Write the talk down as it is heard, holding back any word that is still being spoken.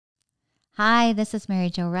Hi, this is Mary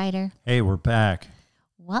Jo Ryder. Hey, we're back.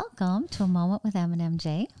 Welcome to A Moment with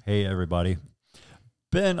M&MJ. Hey, everybody.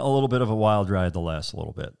 Been a little bit of a wild ride the last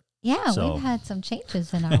little bit. Yeah, So- we've had some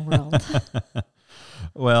changes in our world.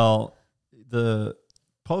 Well, the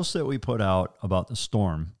post that we put out about the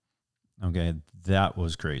storm, okay, that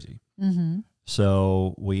was crazy. Mm-hmm.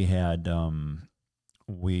 So we had,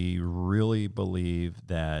 we really believe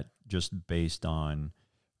that just based on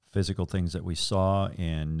physical things that we saw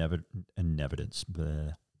and evidence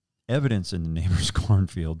in the neighbor's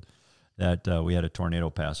cornfield that we had a tornado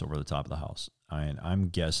pass over the top of the house. I'm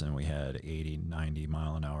guessing we had 80, 90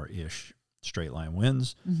 mile an hour-ish straight line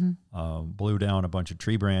winds, blew down a bunch of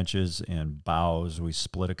tree branches and boughs. We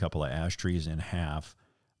split a couple of ash trees in half,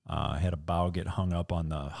 had a bough get hung up on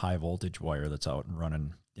the high voltage wire that's out and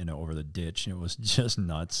running, over the ditch. It was just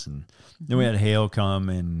nuts. And then we had hail come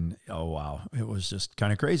and, oh, wow, it was just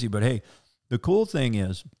kind of crazy. But hey, the cool thing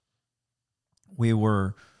is we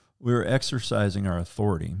were exercising our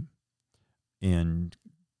authority in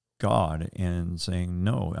God and saying,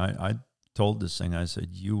 no, I told this thing, I said,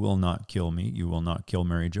 you will not kill me. You will not kill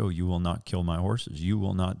Mary Jo. You will not kill my horses. You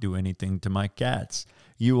will not do anything to my cats.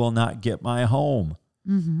 You will not get my home.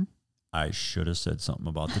 Mm-hmm. I should have said something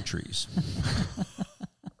about the trees.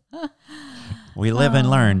 We live and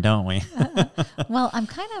learn, don't we? Well, I'm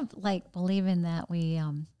kind of like believing that we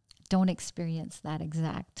don't experience that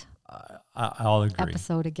exact I'll agree.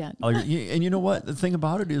 episode again. I'll agree. And you know what? The thing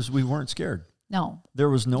about it is we weren't scared. No. There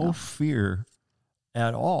was no fear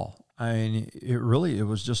at all. It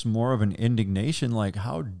was just more of an indignation, like,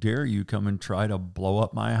 how dare you come and try to blow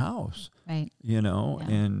up my house? Right.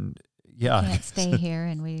 And yeah. We can't stay here.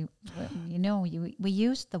 And we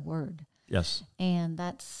used the word. Yes. And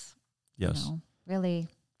that's, Yes. really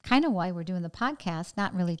kind of why we're doing the podcast,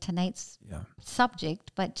 not really tonight's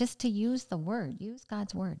subject, but just to use the word, use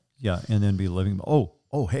God's word. Yeah. And then be living. Oh,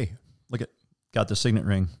 hey, got the signet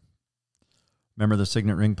ring. Remember the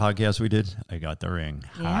signet ring podcast we did? I got the ring.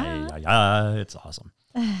 Yeah. It's awesome.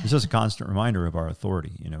 It's just a constant reminder of our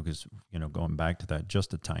authority, because, going back to that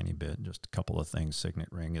just a tiny bit, just a couple of things. Signet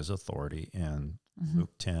ring is authority. And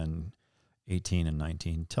Luke 10, 18 and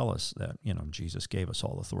 19 tell us that, Jesus gave us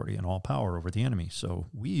all authority and all power over the enemy. So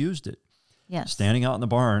we used it. Yes. Standing out in the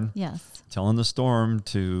barn. Yes. Telling the storm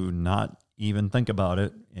to not even think about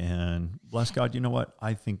it. And bless God, you know what?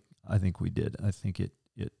 I think we did. I think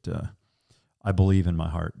I believe in my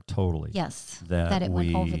heart totally. Yes. That it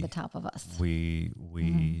went over the top of us.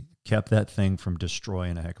 We kept that thing from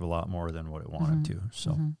destroying a heck of a lot more than what it wanted to.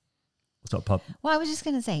 So what's up, pup? Well, I was just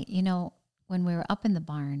going to say, when we were up in the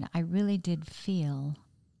barn, I really did feel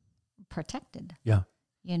protected. Yeah.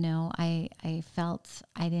 I felt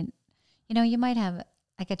I didn't, you might have,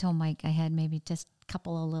 like I told Mike, I had maybe just a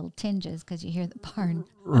couple of little tinges because you hear the barn.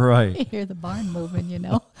 Right. You hear the barn moving,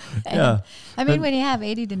 And, Yeah. I mean, when you have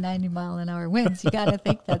 80 to 90 mile an hour winds, you got to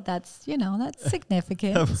think that's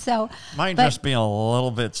significant. So Might just be a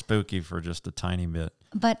little bit spooky for just a tiny bit.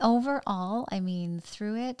 But overall, I mean,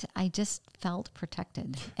 through it, I just felt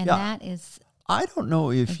protected. And that is I don't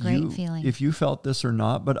know if feeling. if you felt this or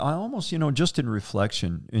not, but I almost, just in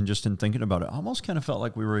reflection and just in thinking about it, I almost kind of felt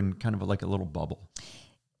like we were in kind of like a little bubble.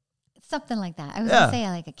 Something like that. I was going to say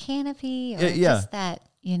like a canopy or just that,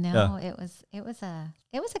 it was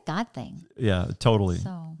a God thing. Yeah, totally.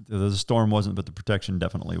 So The storm wasn't, but the protection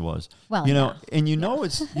definitely was. Well, and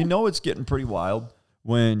it's getting pretty wild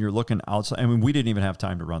when you're looking outside. I mean, we didn't even have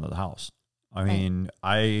time to run to the house. I mean,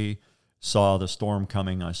 I saw the storm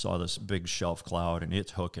coming. I saw this big shelf cloud and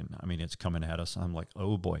it's hooking. I mean, it's coming at us. I'm like,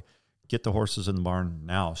 oh boy, get the horses in the barn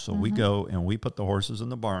now. So we go and we put the horses in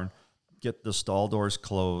the barn, get the stall doors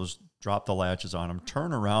closed, drop the latches on them,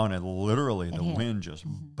 turn around, and literally the wind just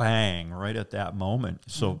bang right at that moment.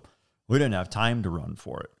 So we didn't have time to run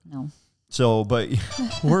for it. No. So, but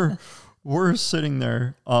we're sitting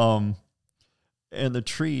there, and the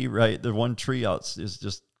tree, right, the one tree out is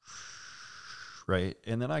just right,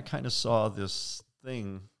 and then I kind of saw this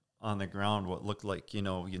thing on the ground, what looked like,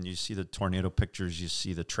 and you see the tornado pictures, you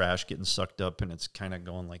see the trash getting sucked up and it's kind of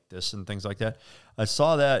going like this and things like that. I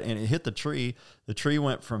saw that and it hit the tree. The tree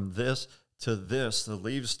went from this to this. The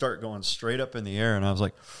leaves start going straight up in the air. And I was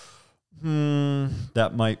like,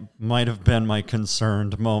 that might have been my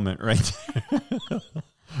concerned moment right there.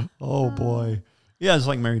 Oh boy. Yeah, it's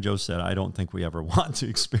like Mary Jo said, I don't think we ever want to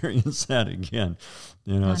experience that again.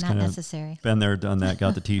 No, it's not necessary. Been there, done that,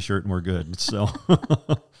 got the T-shirt, and we're good. So,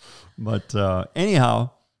 but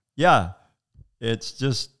anyhow, yeah, it's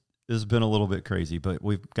been a little bit crazy, but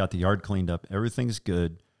we've got the yard cleaned up. Everything's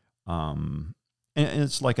good. And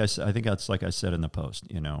it's like I said, I think that's like I said in the post,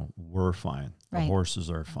 we're fine. The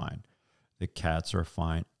horses are fine. The cats are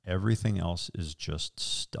fine. Everything else is just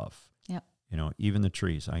stuff. Yep. You know, even the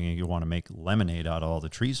trees. I mean, you want to make lemonade out of all the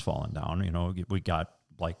trees falling down. You know, we got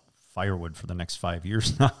like firewood for the next 5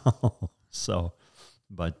 years now. So,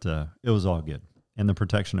 but it was all good. And the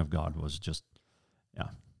protection of God was just, yeah.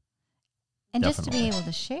 And just to be definitely. able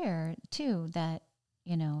to share too that,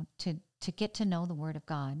 you know, to get to know the Word of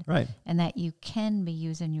God, Right. and that you can be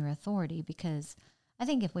using your authority, because I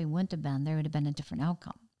think if we wouldn't have been, there would have been a different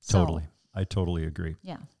outcome. So, Totally. I totally agree.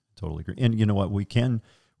 yeah. Totally agree. And you know what? We can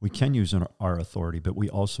use our authority, but we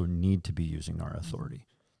also need to be using our authority.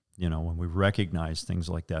 You know, when we recognize things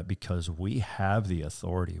like that, because we have the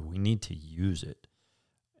authority, we need to use it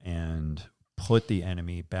and put the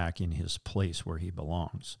enemy back in his place where he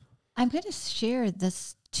belongs. I'm going to share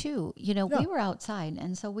this too. You know, Yeah. we were outside,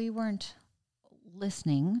 and so we weren't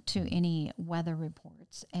listening to any weather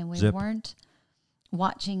reports, and we Zip. weren't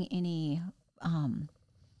watching any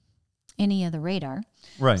of the radar.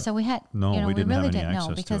 Right. So we had, No, you know, we didn't have really any didn't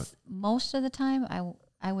know, access to because most of the time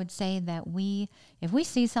I would say that if we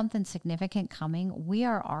see something significant coming, we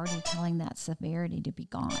are already telling that severity to be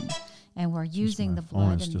gone, and we're using My the phone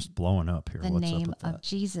blood is and just blowing up here. the What's up name with of that?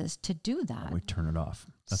 Jesus to do that. We turn it off.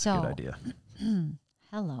 That's a So- good idea.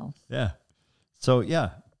 Hello. Yeah. So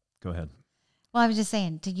yeah, go ahead. Well, I was just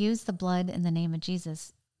saying, to use the blood in the name of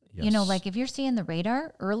Jesus. Yes. You know, like if you're seeing the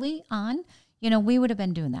radar early on, you know, we would have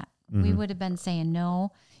been doing that. We Mhm. would have been saying,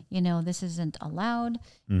 no, you know, this isn't allowed.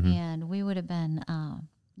 Mhm. And we would have been,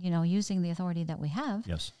 you know, using the authority that we have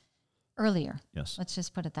Yes. earlier. Yes. Let's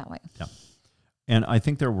just put it that way. And I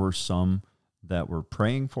think there were some that were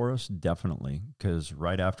praying for us, definitely, because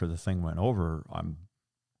right after the thing went over, I'm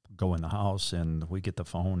go in the house and we get the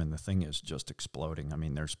phone and the thing is just exploding. I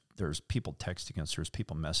mean, there's people texting us, there's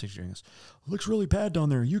people messaging us. Looks really bad down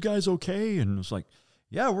there. You guys okay? And it's like,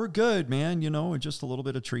 yeah, we're good, man. You know, just a little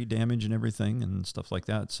bit of tree damage and everything and stuff like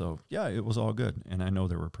that. So yeah, it was all good. And I know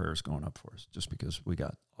there were prayers going up for us just because we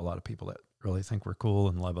got a lot of people that really think we're cool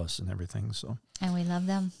and love us and everything. So And we love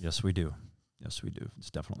them. yes, we do. Yes, we do.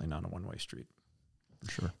 It's definitely not a one-way street,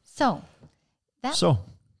 for sure. So that, So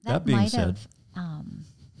that being might said, have,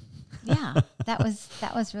 yeah, that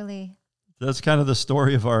was really, that's kind of the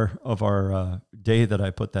story of our day that I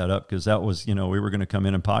put that up, because that was, you know, we were going to come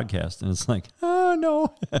in and podcast, and it's like, oh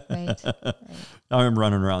no. right. Now I'm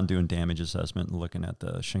running around doing damage assessment and looking at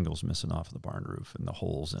the shingles missing off of the barn roof and the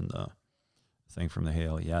holes in the thing from the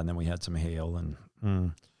hail. Yeah, and then we had some hail,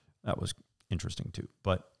 and that was interesting too.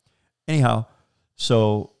 But anyhow,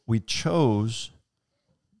 so we chose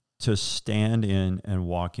to stand in and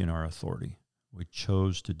walk in our authority. We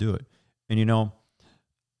chose to do it. And you know,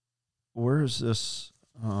 where is this?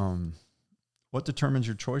 What determines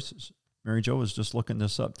your choices? Mary Jo was just looking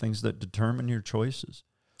this up, things that determine your choices.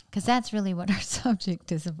 Because that's really what our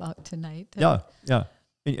subject is about tonight. Yeah.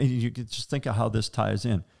 And you could just think of how this ties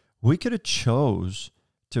in. We could have chose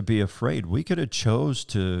to be afraid. We could have chose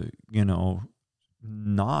to, you know,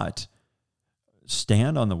 not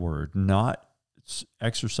stand on the word, not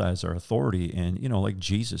exercise our authority. And, you know, like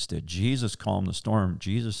Jesus did. Jesus calmed the storm.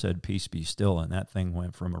 Jesus said, peace be still. And that thing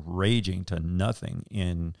went from raging to nothing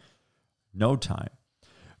in no time.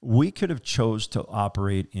 We could have chose to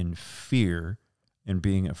operate in fear and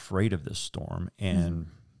being afraid of this storm. And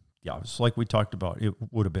yeah, it's like we talked about, it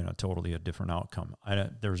would have been a different outcome.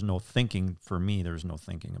 There's no thinking for me. There's no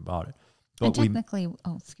thinking about it. And But we, technically,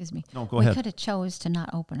 excuse me. no, go We ahead. could have chose to not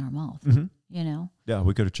open our mouth, you know? Yeah,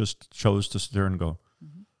 we could have just chose to sit there and go,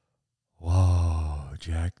 whoa,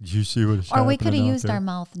 Jack, did you see what is happening Or we could have out used there? our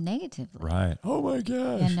mouth negatively. Right. Oh my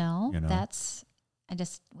gosh. You know, You know. I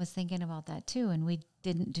just was thinking about that too, and we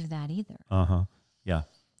didn't do that either. Uh-huh. Yeah.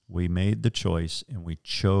 We made the choice and we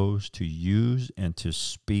chose to use and to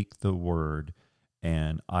speak the word.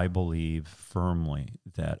 And I believe firmly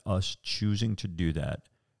that us choosing to do that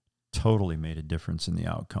totally made a difference in the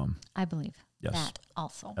outcome. I believe Yes. that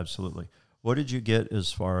also. Absolutely. What did you get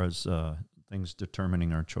as far as things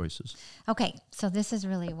determining our choices? Okay, so this is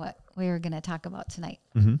really what we were going to talk about tonight.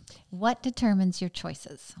 Mm-hmm. What determines your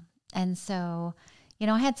choices? And so, you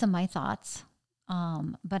know, I had some of my thoughts,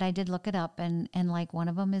 but I did look it up, and like one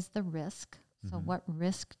of them is the risk. So what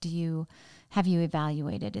risk have you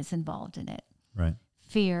evaluated is involved in it? Right.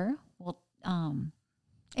 Fear will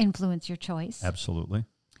influence your choice. Absolutely.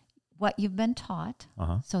 What you've been taught,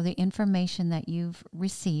 Uh-huh. so the information that you've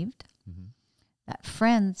received, Mm-hmm. that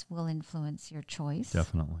friends will influence your choice.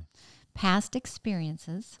 Definitely. Past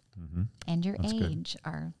experiences Mm-hmm. and your That's good. age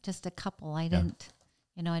are just a couple. I Yeah.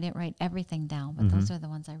 didn't write everything down, but those are the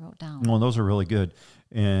ones I wrote down. Well, those are really good.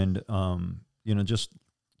 And, you know, just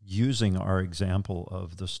using our example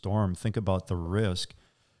of the storm, think about the risk.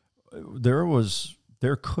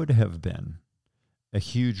 there could have been a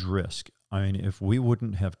huge risk. I mean, if we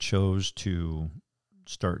wouldn't have chose to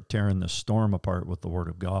start tearing the storm apart with the Word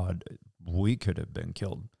of God, we could have been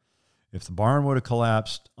killed. If the barn would have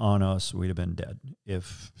collapsed on us, we'd have been dead.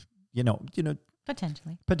 If,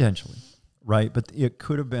 potentially, right? But it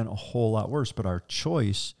could have been a whole lot worse. But our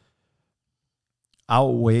choice,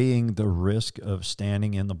 outweighing the risk of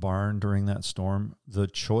standing in the barn during that storm, the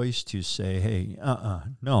choice to say, hey,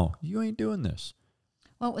 no, you ain't doing this.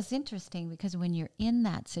 Well, it was interesting because when you're in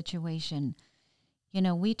that situation,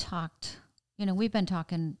 we've been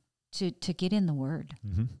talking to get in the Word.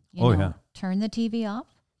 Mm-hmm. Turn the TV off,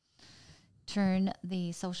 turn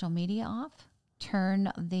the social media off,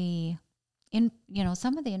 turn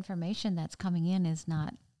some of the information that's coming in is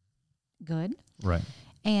not good. Right.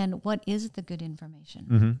 And what is the good information?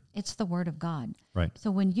 Mm-hmm. It's the Word of God. Right.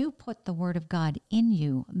 So when you put the Word of God in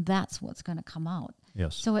you, that's what's going to come out.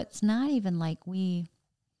 Yes. So it's not even like we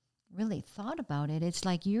really thought about it. It's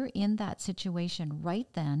like you're in that situation right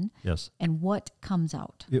then. Yes. And what comes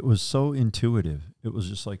out? It was so intuitive. It was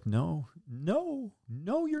just like, no,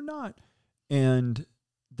 you're not. And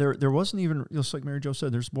there wasn't even, just like Mary Jo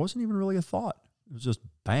said, there wasn't even really a thought. It was just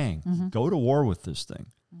bang, go to war with this thing,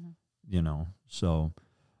 So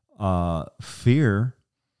fear,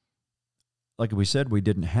 like we said, we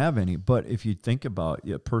didn't have any. But if you think about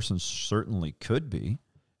it, a person certainly could be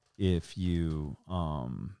if you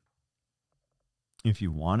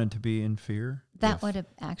wanted to be in fear. That would have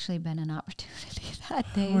actually been an opportunity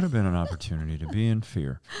that day. It would have been an opportunity to be in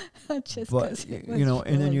fear. Just but,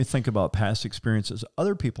 and then you think about past experiences,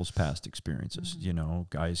 other people's past experiences,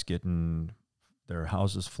 guys getting their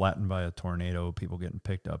houses flattened by a tornado, people getting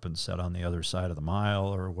picked up and set on the other side of the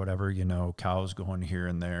mile or whatever, cows going here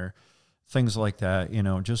and there, things like that,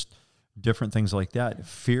 just different things like that.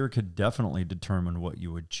 Fear could definitely determine what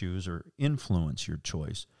you would choose or influence your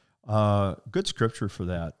choice. Good scripture for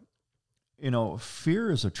that.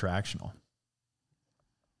 Fear is attractional.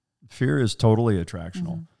 Fear is totally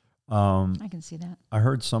attractional. I can see that. I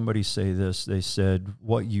heard somebody say this. They said,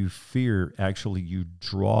 what you fear, actually, you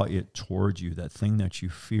draw it towards you. That thing that you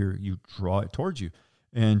fear, you draw it towards you.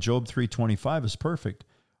 And Job 3:25 is perfect.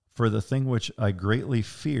 For the thing which I greatly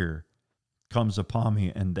fear comes upon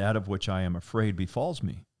me, and that of which I am afraid befalls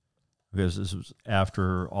me. Because this was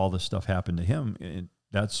after all this stuff happened to him.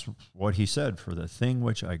 That's what he said. For the thing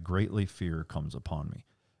which I greatly fear comes upon me.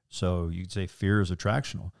 So you could say fear is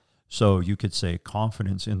attractional. So you could say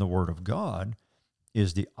confidence in the Word of God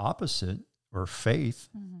is the opposite, or faith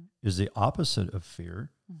is the opposite of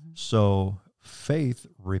fear. So faith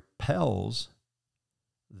repels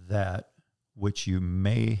that which you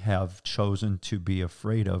may have chosen to be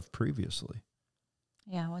afraid of previously.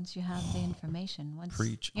 Yeah, once you have the information, once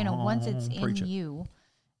Preach. Once it's in it. you,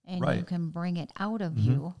 and Right. you can bring it out of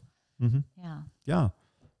you. Yeah,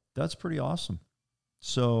 that's pretty awesome.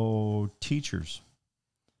 So teachers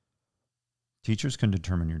can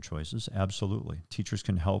determine your choices. Absolutely. Teachers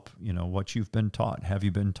can help, what you've been taught. Have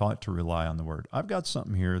you been taught to rely on the Word? I've got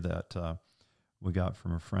something here that we got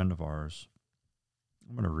from a friend of ours.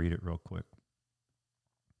 I'm going to read it real quick,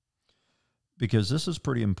 because this is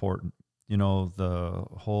pretty important. The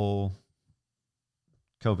whole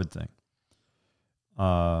COVID thing.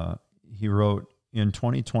 He wrote, in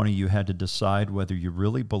 2020, you had to decide whether you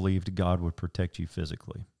really believed God would protect you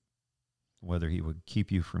physically, whether he would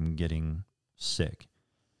keep you from getting sick.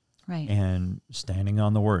 Right. And standing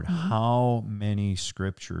on the Word. How many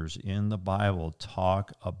scriptures in the Bible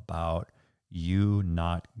talk about you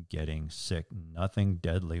not getting sick? Nothing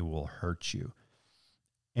deadly will hurt you.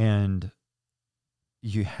 And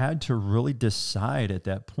you had to really decide at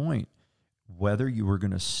that point whether you were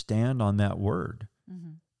going to stand on that Word.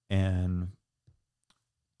 And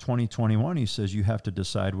 2021, he says you have to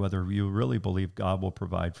decide whether you really believe God will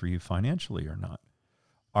provide for you financially or not.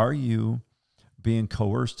 Are you being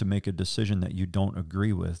coerced to make a decision that you don't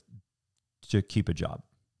agree with to keep a job?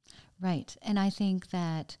 Right. And I think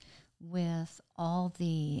that with all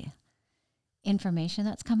the information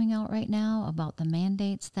that's coming out right now about the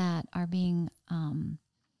mandates that are being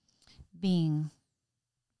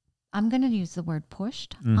I'm going to use the word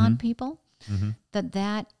pushed on people,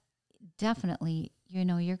 that definitely, you're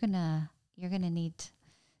going to need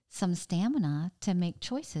some stamina to make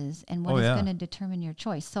choices, and what is going to determine your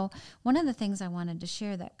choice. So one of the things I wanted to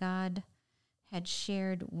share that God had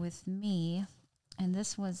shared with me, and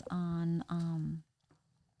this was on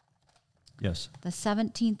the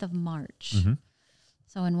 17th of March.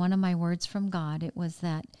 So in one of my words from God, it was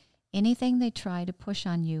that anything they try to push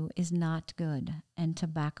on you is not good, and to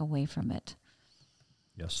back away from it.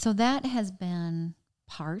 Yes. So that has been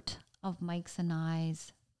part of Mike's and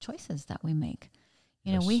I's choices that we make.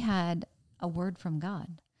 You know, Yes. we had a word from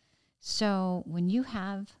God. So when you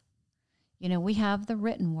have, you know, we have the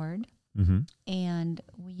written word Mm-hmm. and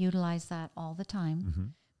we utilize that all the time. Mm-hmm.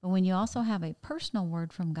 But when you also have a personal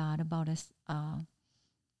word from God about a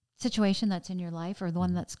situation that's in your life or the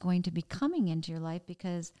one that's going to be coming into your life,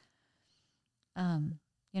 because,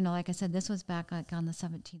 you know, like I said, this was back like on the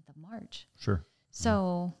 17th of March. Sure.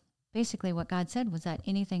 So basically what God said was that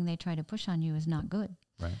anything they try to push on you is not good.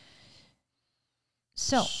 Right.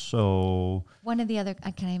 So one of the other,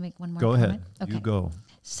 can I make one more go comment? ahead. You go.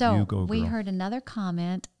 So You go, we girl. heard another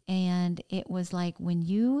comment, and it was like, when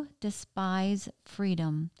you despise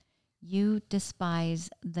freedom, you despise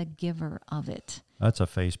the giver of it. That's a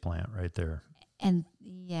face plant right there. And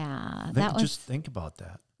yeah, that was, Just think about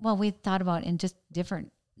that. well, we thought about in just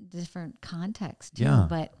different contexts too. Yeah.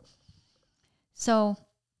 But so,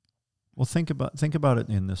 Well, think about it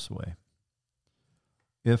in this way.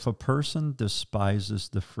 If a person despises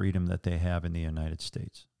the freedom that they have in the United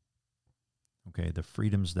States, okay, the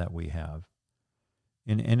freedoms that we have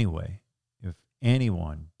in any way, if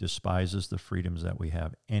anyone despises the freedoms that we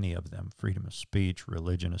have, any of them, freedom of speech,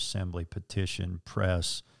 religion, assembly, petition,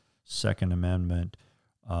 press, Second Amendment,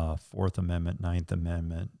 Fourth Amendment, Ninth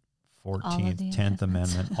Amendment, 14th, 10th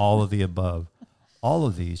Amendment, all of the above, all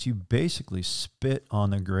of these, you basically spit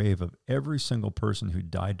on the grave of every single person who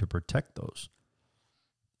died to protect those.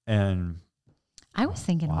 And I was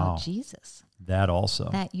thinking wow. about Jesus. That also.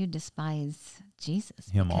 That you despise Jesus.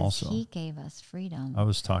 Him because also. He gave us freedom. I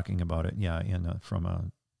was talking about it, from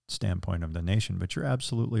a standpoint of the nation, but you're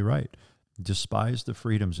absolutely right. Despise the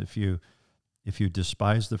freedoms. If you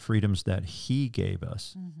despise the freedoms that He gave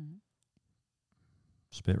us, Mm-hmm.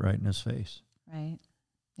 spit right in His face. Right.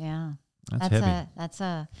 Yeah. That's heavy. That's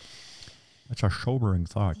a sobering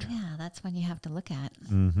thought. Yeah, that's one you have to look at.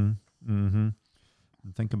 Mm-hmm. Mm-hmm.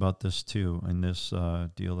 And think about this too. In this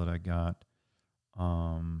deal that I got,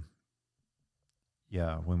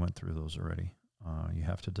 we went through those already. You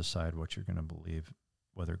have to decide what you're going to believe,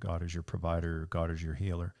 whether God is your provider or God is your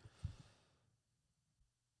healer.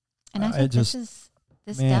 And I think this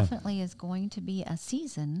definitely is going to be a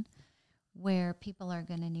season where people are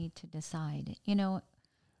going to need to decide. You know,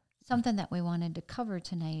 something that we wanted to cover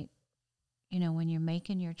tonight, you know, when you're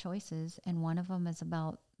making your choices, and one of them is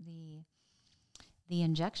about the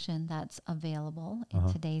injection that's available in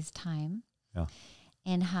today's time,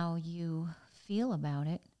 and how you feel about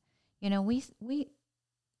it. You know,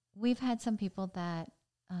 we've had some people that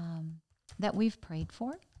that we've prayed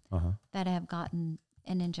for that have gotten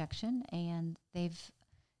an injection, and they've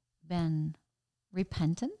been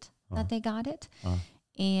repentant that they got it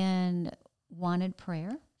and wanted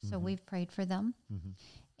prayer. So we've prayed for them. Mm-hmm.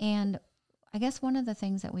 And I guess one of the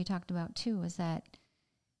things that we talked about too is that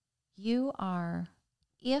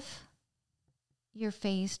if you're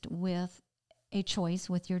faced with a choice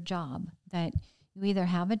with your job, that you either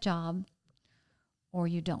have a job or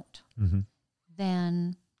you don't,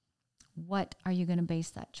 then what are you going to base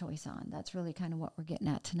that choice on? That's really kind of what we're getting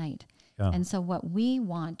at tonight. Yeah. And so what we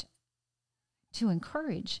want to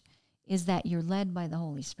encourage is that you're led by the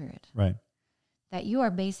Holy Spirit. Right. That you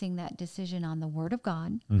are basing that decision on the Word of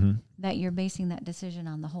God, that you're basing that decision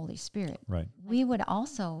on the Holy Spirit. Right. We would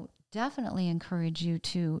also definitely encourage you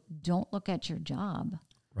to don't look at your job.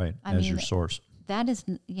 Right, as your source. That is,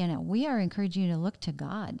 we are encouraging you to look to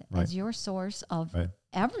God as your source of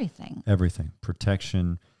everything. Everything.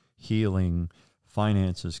 Protection, healing,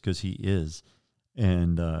 finances, because He is.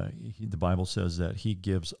 And the Bible says that He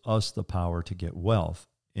gives us the power to get wealth,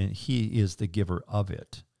 and He is the giver of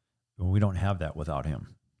it. We don't have that without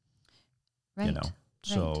Him. Right. You know,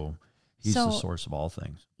 so He's the source of all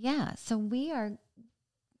things. Yeah. So we are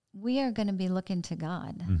going to be looking to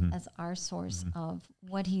God as our source of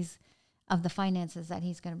of the finances that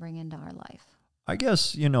He's going to bring into our life. I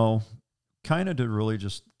guess, kind of to really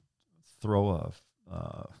just throw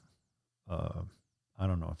I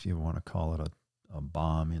don't know if you want to call it a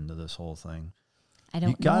bomb into this whole thing. I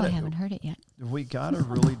don't know. I haven't heard it yet. We got to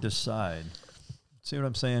really decide. See what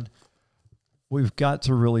I'm saying? We've got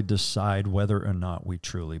to really decide whether or not we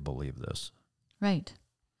truly believe this. Right.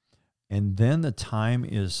 And then the time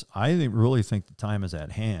is, really think the time is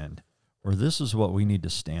at hand, where this is what we need to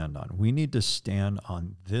stand on. We need to stand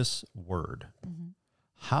on this word. Mm-hmm.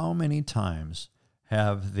 How many times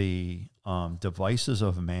have the devices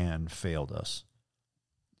of man failed us?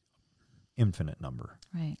 Infinite number.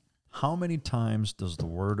 Right. How many times does the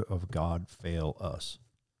word of God fail us?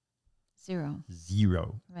 0.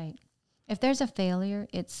 Right. If there's a failure,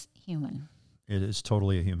 it's human. It is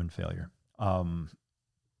totally a human failure.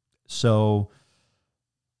 So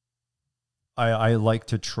I like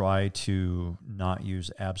to try to not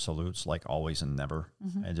use absolutes like always and never.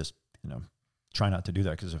 I just, try not to do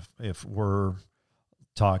that, because if we're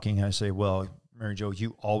talking, I say, well, Mary Jo,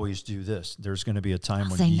 you always do this. There's going to be a time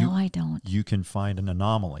when no, I don't. You can find an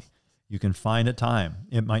anomaly. You can find a time.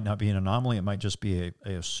 It might not be an anomaly. It might just be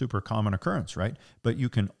a super common occurrence, right? But you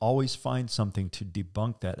can always find something to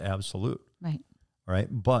debunk that absolute. Right. Right.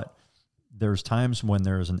 But there's times when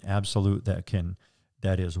there is an absolute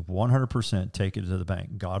that is 100% take it to the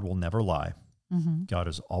bank. God will never lie. God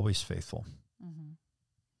is always faithful.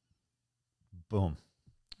 Boom.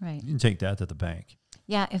 Right. You can take that to the bank.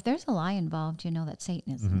 Yeah. If there's a lie involved, you know that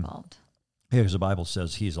Satan is involved. Because the Bible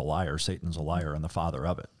says he's a liar, Satan's a liar, and the father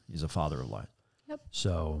of it. He's a father of lies. Yep.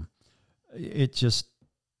 So it just,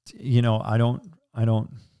 I don't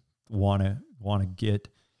want to get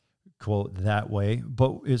quote that way,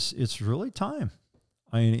 but it's really time.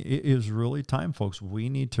 I mean, it is really time, folks. We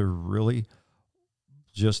need to really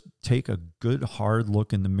just take a good hard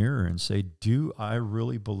look in the mirror and say, do I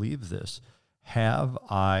really believe this? Have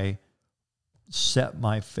I set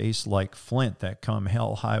my face like flint that come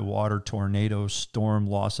hell, high water, tornado, storm,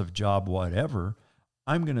 loss of job, whatever?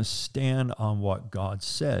 I'm going to stand on what God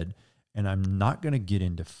said, and I'm not going to get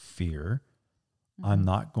into fear. I'm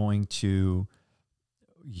not going to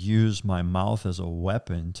use my mouth as a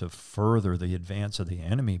weapon to further the advance of the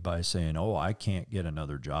enemy by saying, oh, I can't get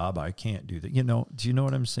another job. I can't do that. Do you know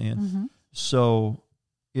what I'm saying? So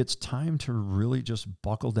it's time to really just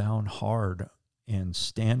buckle down hard and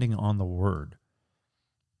standing on the word.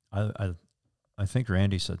 I think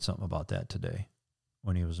Randy said something about that today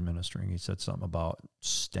when he was ministering. He said something about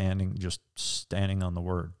standing on the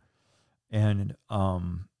word. And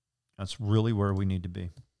that's really where we need to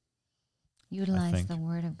be. Utilize the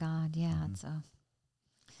word of God. Yeah.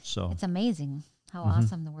 It's amazing how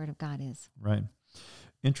awesome the word of God is. Right.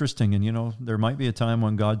 Interesting. And, there might be a time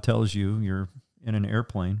when God tells you you're in an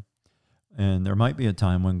airplane, and there might be a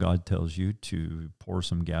time when God tells you to pour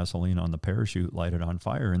some gasoline on the parachute, light it on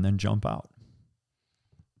fire, and then jump out.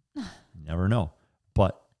 Never know.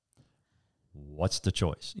 But what's the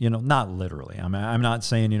choice? Not literally. I mean, I'm not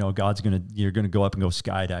saying, you're going to go up and go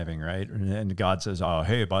skydiving, right? And God says, oh,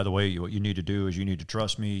 hey, by the way, what you need to do is you need to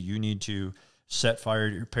trust me. You need to set fire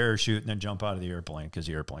to your parachute and then jump out of the airplane because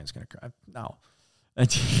the airplane's going to crash. No,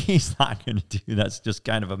 he's not going to do that. That's just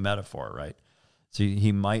kind of a metaphor, right? So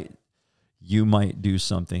you might do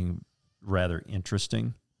something rather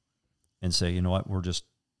interesting and say, you know what, we're just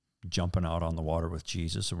jumping out on the water with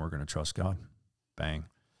Jesus and we're going to trust God. Bang.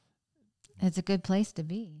 It's a good place to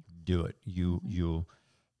be. Do it.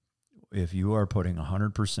 If you are putting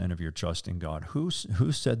 100% of your trust in God, who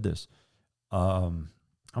said this? I'm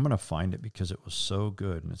going to find it because it was so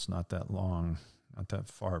good and it's not that long, not that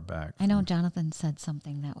far back. I know Jonathan said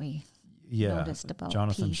something that we noticed about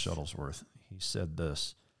Jonathan peace. Shuttlesworth. He said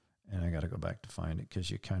this, and I got to go back to find it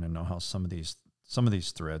because you kind of know how some of these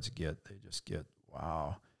threads they just get,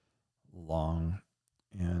 wow, long.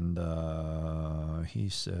 And he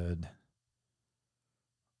said,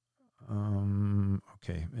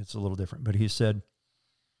 okay, it's a little different, but he said,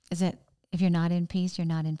 is it, if you're not in peace, you're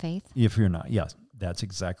not in faith? If you're not, yes, that's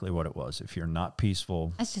exactly what it was. If you're not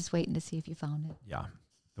peaceful. I was just waiting to see if you found it. Yeah.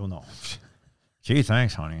 Well, no. Gee,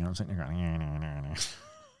 thanks, honey. I was sitting there going,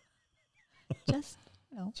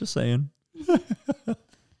 just saying.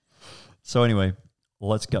 So anyway,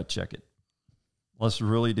 let's gut check it. Let's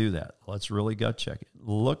really do that. Let's really gut check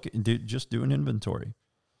it. Just do an inventory.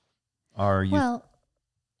 Are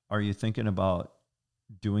you thinking about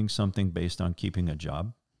doing something based on keeping a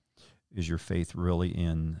job? Is your faith really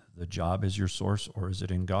in the job as your source, or is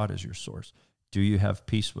it in God as your source? Do you have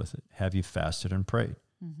peace with it? Have you fasted and prayed?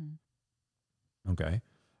 Mm-hmm. Okay.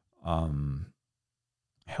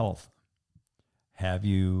 Health. Have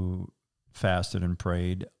you fasted and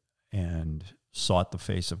prayed and sought the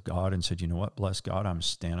face of God and said, you know what, bless God, I'm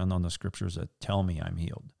standing on the scriptures that tell me I'm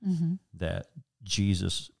healed, that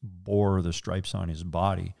Jesus bore the stripes on his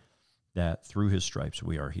body, that through his stripes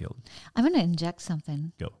we are healed. I'm going to inject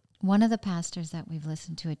something. Go. One of the pastors that we've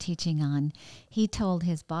listened to a teaching on, he told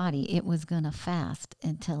his body it was going to fast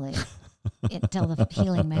until the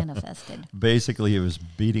healing manifested. Basically, he was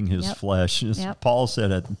beating his flesh. Paul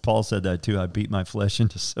said it. Paul said that too. I beat my flesh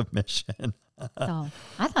into submission. So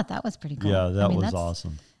I thought that was pretty cool. Yeah, that was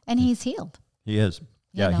awesome. And he's healed. He is.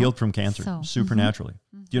 Yeah, healed from cancer, supernaturally.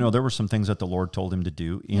 Mm-hmm. There were some things that the Lord told him to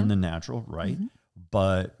do in the natural, right? Mm-hmm.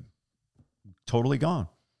 But totally gone,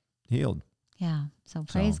 healed. Yeah, so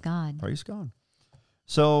praise God. Praise God.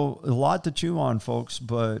 So a lot to chew on, folks,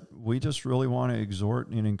 but we just really want to exhort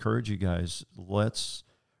and encourage you guys. Let's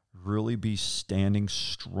really be standing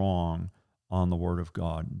strong on the Word of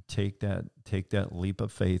God. Take that leap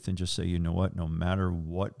of faith and just say, you know what? No matter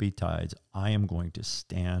what betides, I am going to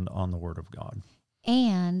stand on the Word of God.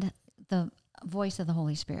 And the voice of the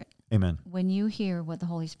Holy Spirit. Amen. When you hear what the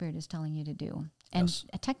Holy Spirit is telling you to do, and Yes.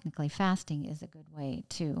 technically fasting is a good way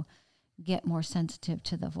to get more sensitive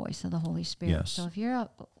to the voice of the Holy Spirit. Yes. So if you're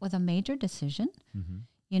up with a major decision, Mm-hmm.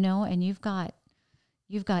 And you've got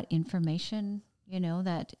information,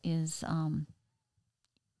 that is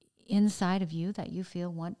inside of you that you feel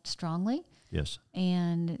want strongly. Yes.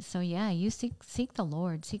 And so, you seek the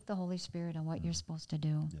Lord, seek the Holy Spirit on what you're supposed to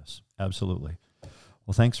do. Yes, absolutely.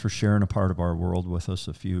 Well, thanks for sharing a part of our world with us,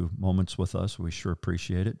 a few moments with us. We sure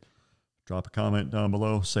appreciate it. Drop a comment down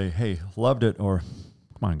below. Say, hey, loved it, or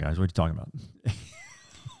come on, guys, what are you talking about?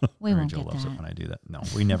 We Mary won't Jo get loves that. it when I do that. No,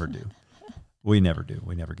 we never do. We never do.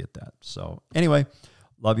 We never get that. So anyway,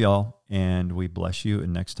 love y'all, and we bless you.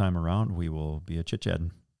 And next time around, we will be a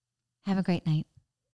chit-chatting. Have a great night.